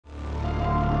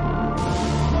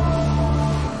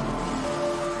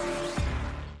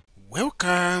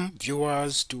Welcome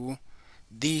viewers to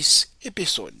this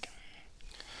episode.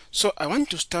 So I want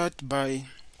to start by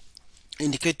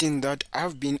indicating that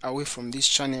I've been away from this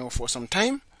channel for some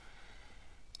time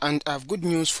and I have good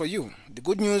news for you. The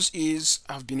good news is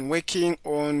I've been working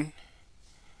on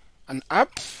an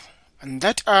app, and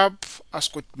that app has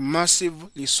got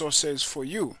massive resources for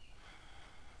you.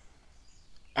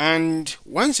 And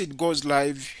once it goes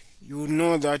live, you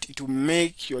know that it will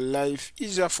make your life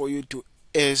easier for you to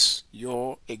ace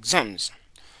your exams.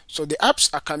 So the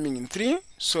apps are coming in 3.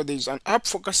 So there's an app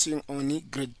focusing on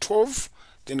grade 12,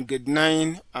 then grade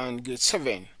 9 and grade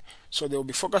 7. So they'll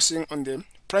be focusing on the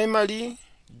primary,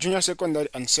 junior secondary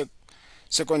and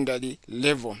secondary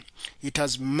level. It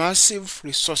has massive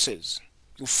resources.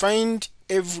 You find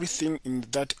everything in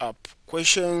that app: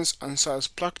 questions, answers,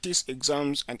 practice,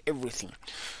 exams and everything.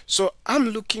 So I'm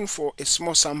looking for a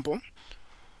small sample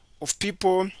of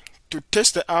people to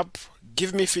test the app,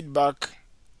 give me feedback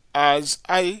as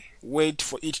I wait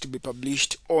for it to be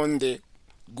published on the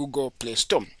Google Play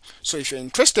Store. So if you're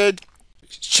interested,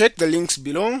 check the links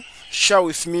below, share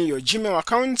with me your Gmail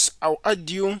accounts. I'll add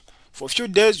you for a few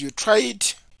days, you try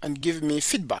it and give me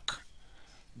feedback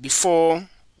before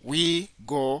we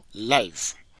go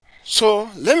live. So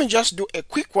let me just do a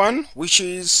quick one, which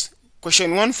is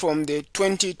question 1 from the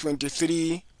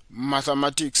 2023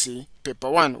 Mathematics Paper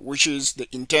 1, which is the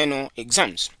internal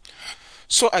exams.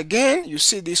 So again, you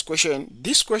see this question.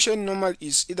 This question normally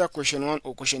is either question 1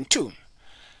 or question 2.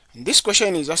 And this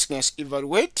question is asking us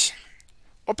evaluate,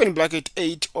 open bracket,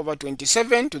 8 over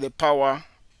 27 to the power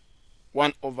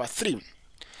 1 over 3.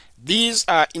 These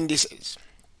are indices.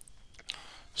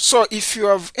 So if you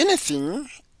have anything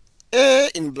a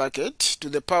in bracket to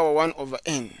the power 1 over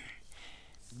n,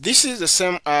 this is the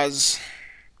same as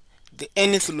the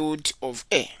nth root of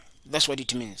a. That's what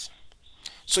it means.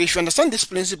 So if you understand this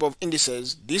principle of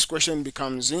indices, this question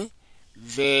becomes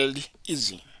very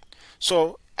easy.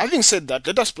 So having said that,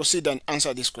 let us proceed and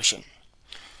answer this question.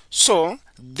 So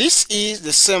this is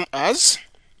the same as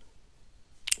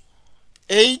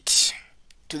 8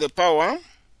 to the power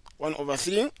 1 over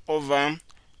 3 over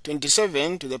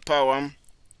 27 to the power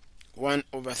 1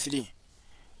 over 3.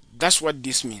 That's what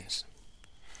this means.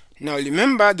 Now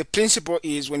remember, the principle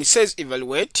is when it says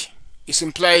evaluate, it's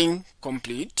implying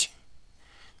complete,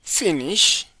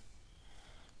 finish,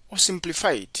 or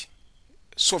simplify it.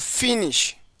 So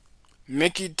finish,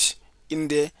 make it in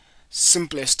the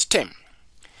simplest term.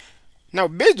 Now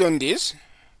based on this,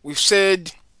 we've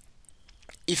said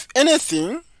if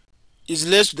anything is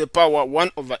less to the power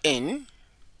 1 over n,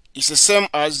 it's the same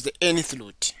as the nth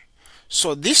root.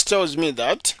 So this tells me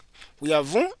that we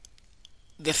have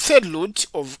the third root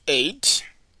of 8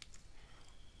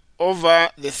 over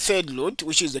the third root,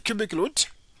 which is the cubic root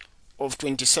of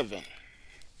 27.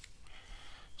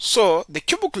 So the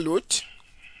cubic root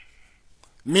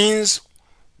means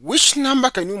which number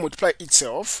can you multiply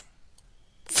itself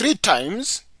 3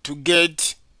 times to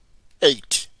get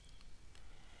 8.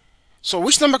 So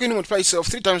which number can you multiply itself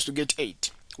 3 times to get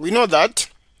 8? We know that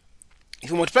if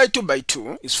you multiply 2 by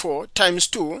 2 is 4 times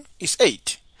 2 is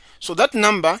 8. So that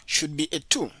number should be a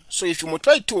 2. So if you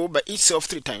multiply 2 by itself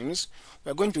 3 times,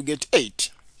 we are going to get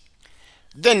 8.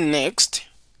 Then next,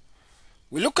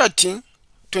 we look at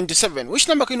 27. Which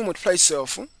number can you multiply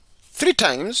itself 3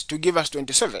 times to give us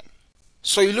 27?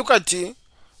 So you look at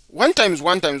 1 times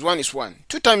 1 times 1 is 1.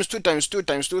 2 times 2 times 2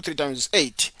 times 2, 3 times is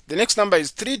 8. The next number is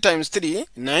 3 times 3,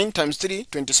 9 times 3,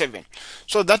 27.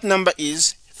 So that number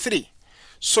is 3.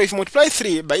 So if you multiply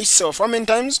 3 by itself, how many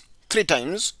times? 3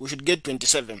 times, we should get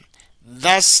 27.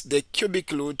 That's the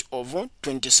cubic root of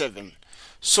 27.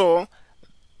 So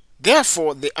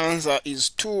therefore the answer is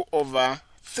 2 over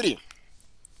 3.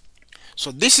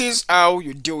 So this is how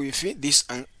you deal with this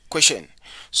question.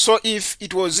 So if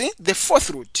it was the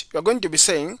fourth root, you are going to be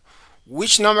saying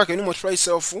which number can you multiply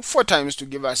itself 4 times to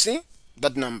give us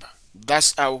that number.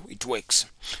 That's how it works.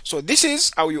 So this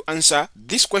is how you answer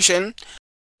this question.